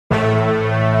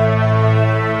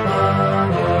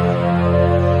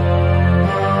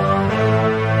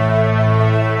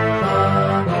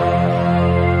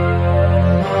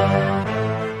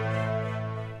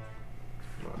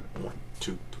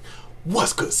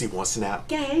CBOW&SNAPPA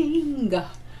Gang.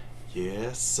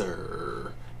 Yes,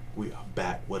 sir. We are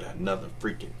back with another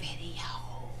freaking video.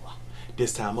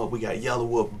 This time up, we got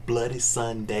YelaWolf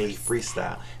BloodySunday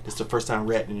Freestyle. This is the first time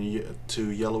reacting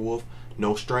to YelaWolf.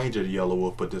 No stranger to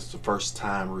YelaWolf, but this is the first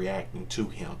time reacting to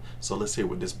him. So let's hear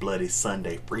what this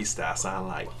BloodySunday Freestyle sound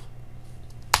like.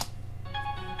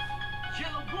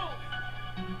 YelaWolf,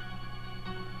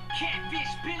 Catfish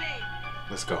Billy.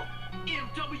 Let's go.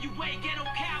 MWA, ghetto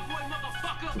cowboy,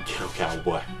 motherfucker. Ghetto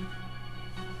cowboy.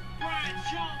 Brian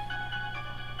Jump.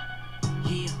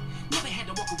 Yeah, never had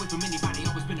to walk away from anybody.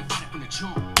 Always been about it from the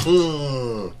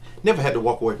jump. Never had to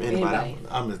walk away from anybody.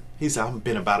 He said, I've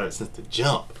been about it since the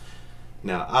jump.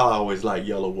 Now, I always like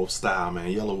YelaWolf style,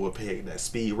 man. YelaWolf had that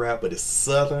speed rap, but it's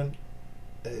southern.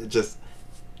 It just...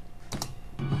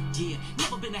 Yeah,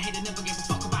 never been a hater, never gave a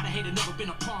fuck about a hater, never been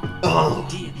a punk.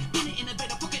 Yeah, been an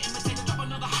innovator, fuck an imitator, drop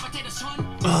another hot potato,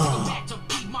 son. Go back to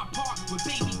Piedmont Park with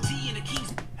Baby D and the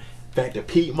Kings. Back to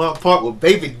Piedmont Park with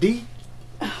Baby D?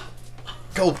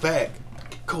 Go back.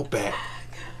 Go back.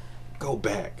 Go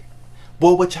back.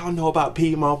 Boy, what y'all know about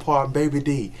Piedmont Park and Baby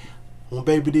D? When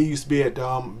Baby D used to be at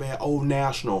Old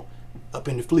National up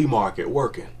in the flea market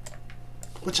working.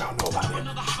 What y'all know about that?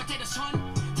 Another hot potato,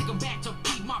 son. Take them back to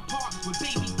Piedmont Park with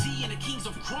Baby D and the Kings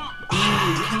of Crump.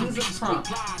 Kings of Crump.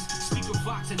 Speaker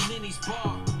Fox and Lenny's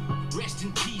bar. Rest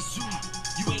in peace, Zoo.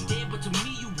 You ain't dead, but to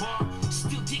me you are.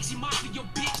 Still Dixie Mafia, your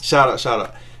bitch. Shout out, shout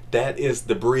out. That is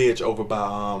the bridge over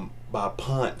by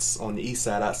Punts on the east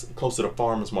side, close to the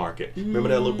farmers market. Remember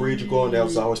that little bridge you go on that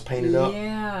was always painted up?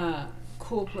 Yeah,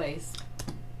 cool place.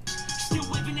 Still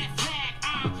waving that flag.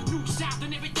 I'm New South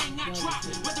and everything I drop.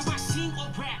 Whether I sing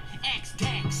or rap, X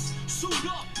Dax. Suit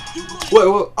up. You gonna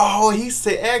Wait, oh, he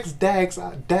said X Dax.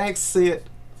 Dax said,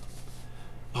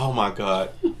 oh my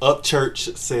God.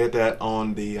 Upchurch said that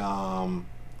on the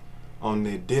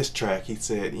diss track. He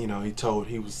said, you know, he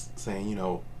was saying, you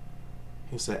know,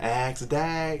 he said X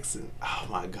Dax. Oh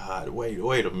my God. Wait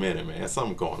a minute, man.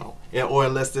 Something going on. Yeah, or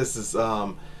unless this is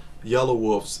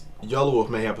YelaWolf's. YelaWolf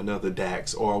may have another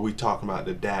Dax, or are we talking about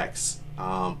the Dax?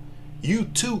 You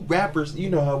two rappers, you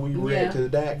know how we react to the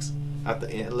Dax? At the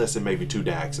end, unless it may be two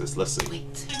Daxes. Let's see. need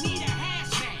a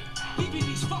hashtag. Leaving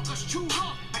these fuckers chewed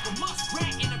up like a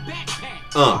muskrat in a backpack.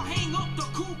 Hang up the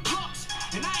Ku Klux,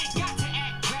 and I ain't got to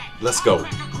act black. Let's go.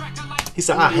 He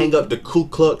said, I hang up the Ku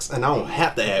Klux and I don't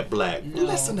have to act black. No.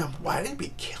 Listen to them, why they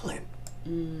be killing.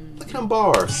 Look at them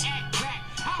bars.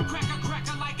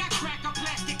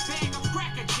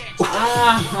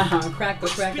 Cracker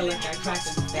like I crack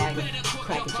a bag of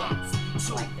Cracker Jacks.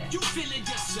 I like that. You feeling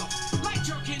yourself like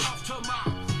jerking off to my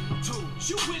tools.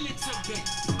 You willing to bet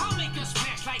I'll make us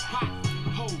smash like pot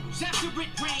holes. After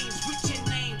it rains with your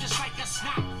name just like a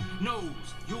snot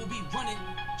nose. You'll be running,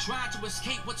 trying to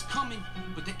escape what's coming,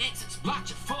 but the exit's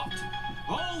blocked, you're fucked.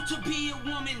 Oh, to be a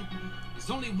woman, there's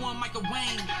only one Michael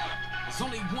Wayne. There's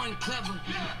only one clever.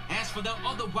 As for the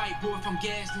other white boy from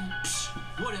Gadsden,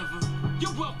 whatever.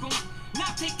 You're welcome.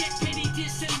 Now take that petty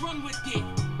diss and run with it.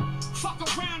 Fuck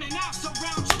around and I'll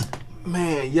surround you.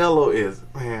 Man, Yellow is,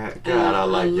 man, God, I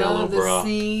like Yellow, bro. I love the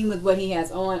scene with what he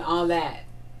has on, all that.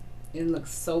 It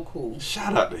looks so cool.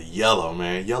 Shout out to Yellow,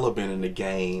 man. Yellow been in the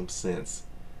game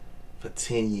for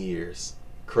 10 years,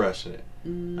 crushing it.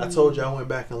 I told you I went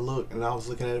back and looked, and I was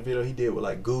looking at a video he did with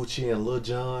like Gucci and Lil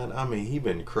Jon. I mean, he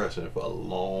been crushing it for a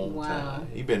long time.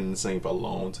 He been in the scene for a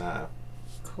long time.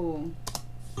 Cool.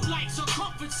 Like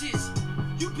circumferences,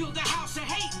 you build a house of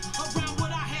hate around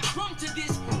what I have brought to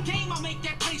this game. I make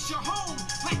that place your home,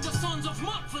 like the sons of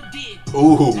Mutford did.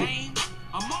 Ooh. Dame,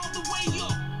 I'm all the way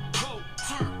up. Go,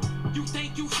 turn. You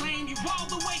think you flame, you all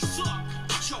the way suck.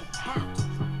 Choke, burnt.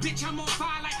 Bitch, I'm on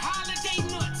fire like holiday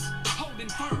nuts, holding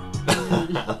firm.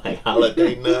 Like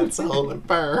holiday nuts, holding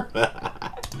firm.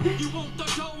 You want the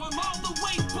dough, I'm all the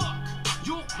way buck.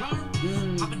 You'll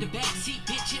learn. Hop in the back seat,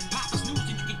 bitch, hip hop is news,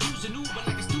 and you can use an Uber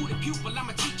like a student pupil. I'm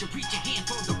a teacher, preach your hand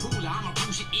for the ruler. I'm a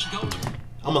bruise your ego.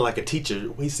 I'm like a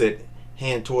teacher. He said,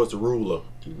 hand towards the ruler.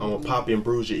 I'm gonna pop you and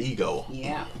bruise your ego.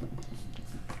 Yeah.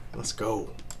 Let's go.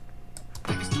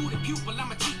 Like a student pupil,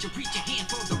 I'm a teacher, preach your hand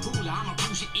for the ruler. I'm a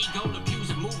bruise your ego, abuse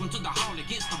it, moving to the hall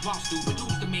against the boss dude. But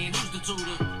who's the man, who's the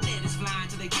tutor? Let us fly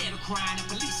until they get a crying. The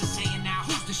police are saying now,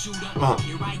 who's the shooter?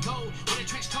 Here I go, with a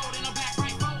trench coat and a black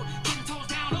rifle. 10 toes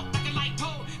down, up like a light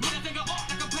pole. Middle finger up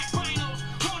like a black rhinos.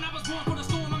 Born, I was born for the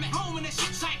storm, I'm at home in that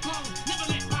shit cyclone. Never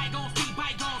let bygones be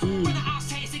bygones. Whether I'll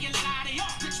say you let out of your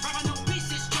bitch, rather no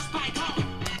pieces, just bygones.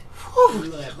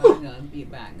 Let bygones be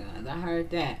bygones. I heard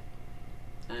that.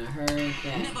 I heard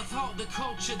that. Never thought the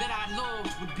culture that I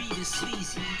loved would be this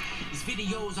sleazy. These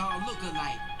videos all look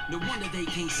alike. No wonder they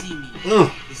can't see me.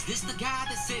 Is this the guy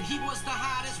that said he was the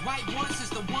hottest white one since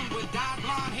the one with dyed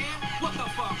blonde hair? What the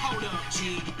fuck? Hold up,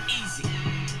 G. Easy.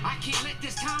 I can't let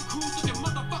this Tom Cruise looking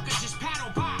motherfucker just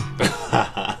paddle by.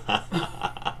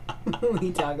 Who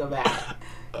he talking about?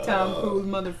 Tom Cruise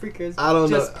motherfuckers. I don't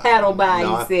just know. paddle by,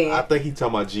 No, he said. I think he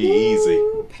talking about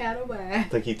G-Eazy. Paddle by. I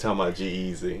think he talking about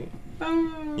G-Eazy.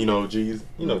 You know G,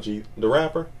 you know G, the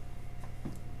rapper.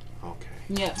 Okay.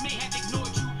 Yep. May have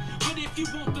ignored you, but if you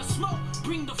want the smoke,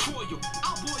 bring the foil.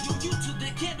 I'll boil you to the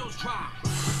kettle's dry.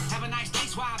 Have a nice day,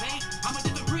 suave. I'm a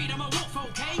different breed. I'm a wolf,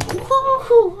 okay?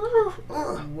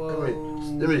 Whoa.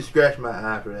 Let me scratch my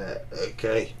eye for that.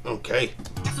 Okay. Okay.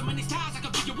 Got so many styles I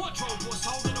can be your wardrobe. Boy,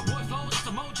 soul in a boy flow. Just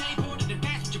a Moj. Board to the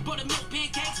dance with your buttermilk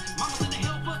pancakes. Mama's in the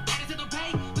helper, daddy's in the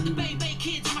bay. With the baby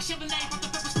kids in my Chevrolet. With the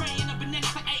pepper spray and a banana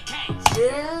for AKs.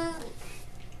 Yeah.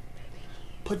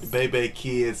 Put the baby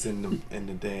kids in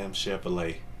the damn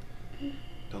Chevrolet.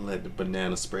 Don't let the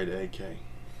banana spray the AK.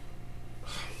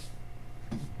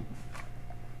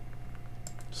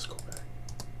 Just go back.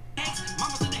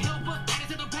 Mama's in the helper,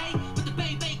 daddy's in the bay. With the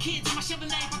baby kids in my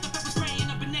Chevrolet. With the pepper spray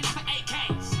and a banana for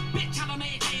AKs. Bitch, I done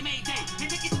made day. And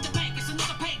take it to the bank, it's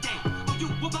another payday. Oh, you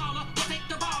a baller, well, take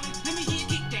the ball and let me hear you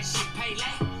kick that shit, Pele.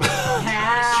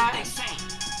 They say,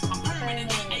 I'm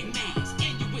permanently a maze.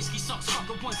 And your whiskey sucks,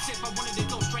 fucker. One sip, I wanted to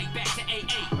go straight back to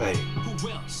AA. Hey. Who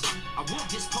else? I want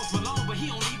this Post Malone, but he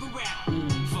don't even rap.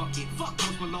 Fuck it, fuck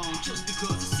Post Malone, just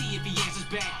because to see if he answers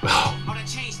back. All that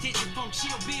chain stitching from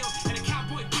Chill Bill and the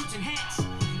cowboy boots and hats.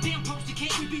 Damn Posty,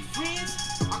 can't we be friends?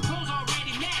 Our clothes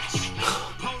already match.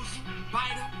 Posing,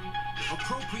 biter,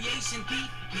 appropriation thief.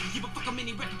 Give a fuck how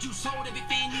many records you sold, every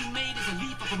fan you made is a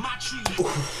leaf off of my tree.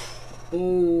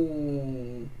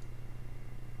 Ooh.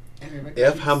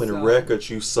 F how many records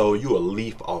you sold, you a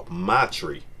leaf off my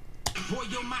tree. Boy,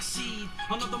 you're my seed.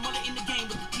 Another mullet in the game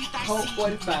with the teeth I Colt see.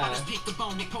 45. I just picked the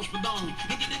bone, they Post Malone.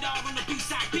 And did it all on the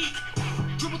B-side beat.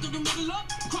 Dribble through the middle up,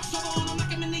 cross over on them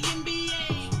like I'm in the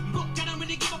NBA. Look, I don't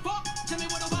really give a fuck. Tell me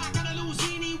what do I gotta lose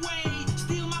anyway?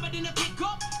 Still my bed in a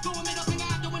pickup. Throwing middle finger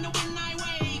out the window when I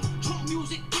wave. Trump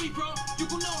music 3, bro. You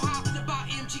can know how I feel about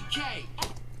MGK.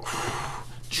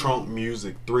 Trump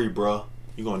Music 3, bruh.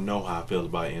 You gonna know how I feel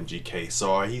about MGK.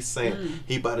 So are he saying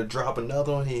he about to drop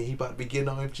another one? He about to be getting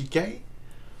on MGK?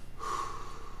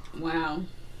 Wow.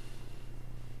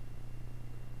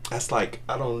 That's like,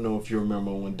 I don't know if you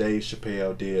remember when Dave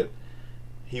Chappelle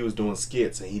he was doing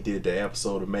skits and he did the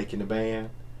episode of Making the Band.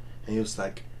 And he was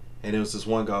like, and there was this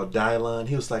one guy, Dylan.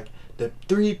 He was like, the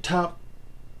 3 top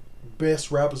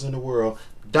best rappers in the world,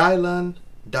 Dylan.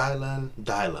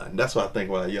 That's what I think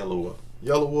about YelaWolf.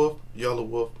 YelaWolf,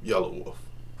 YelaWolf, YelaWolf.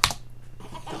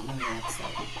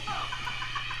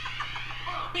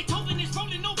 Beethoven is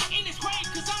rolling over in his grave,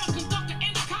 cause I'm a conductor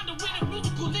and a conduit with a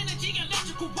musical energy,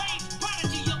 electrical waves,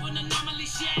 prodigy of an anomaly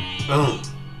shade.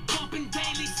 Bumping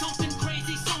daily, something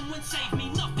crazy, someone save me,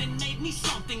 nothing made me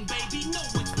something, baby, no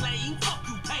one's playing, fuck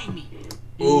you, pay me.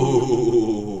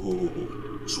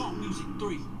 Ooh. Trump Music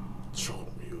 3.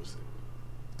 Trump Music.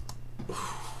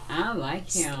 I like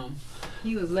him.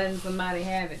 He was letting somebody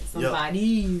have it.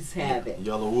 Somebody's have it.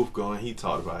 YelaWolf going, he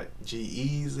talked about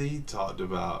G-Eazy, talked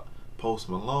about Post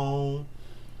Malone,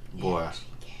 boy,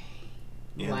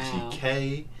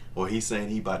 MGK. Or he's saying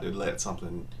he about to let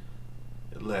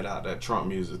out that Trump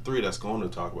Music 3 that's going to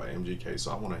talk about MGK.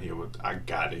 So I want to hear I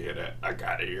gotta hear that. I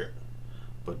gotta hear it.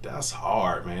 But that's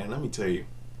hard, man. Let me tell you.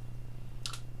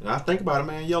 And I think about it,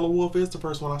 man. YelaWolf is the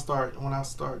first one I start,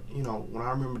 you know, when I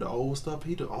remember the old stuff,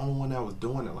 he the only one that was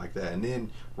doing it like that. And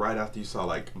then right after you saw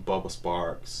like Bubba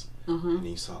Sparks, and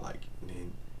you saw like, and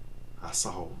then I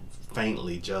saw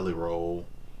faintly Jelly Roll,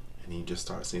 and you just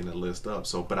start seeing the list up.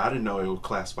 So, but I didn't know it was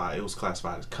classified as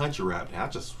country rap. And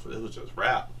it was just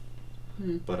rap.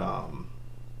 But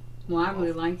well, I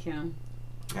really like him.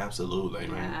 Absolutely,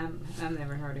 man. I've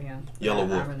never heard of him.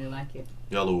 YelaWolf. I really like it.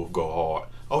 YelaWolf go hard.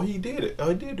 Oh, he did it. Oh,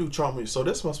 he did do Trump Music. So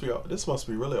this must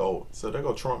be really old. So there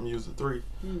go Trump Music 3.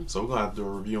 So we're gonna have to do a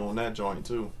review on that joint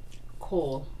too.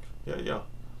 Cool. Yeah.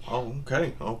 Oh,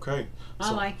 okay.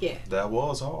 I like it. That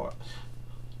was hard.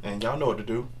 And y'all know what to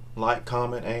do. Like,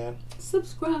 comment, and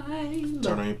subscribe.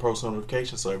 Turn on your post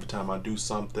notifications so every time I do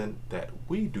something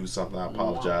I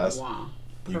apologize. Wow.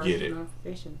 You get it.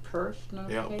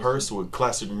 Yeah, purse with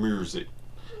classic music.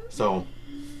 So,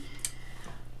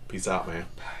 peace out, man.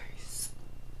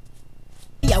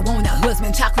 You want a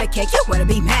husband, chocolate cake, you wanna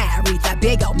be married. A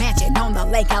big old mansion on the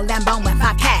lake, a Lambo with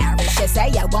 5 carriage. You say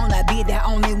you wanna be the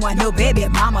only one, no baby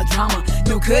mama drama.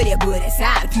 No goody, but it's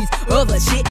side piece, other shit.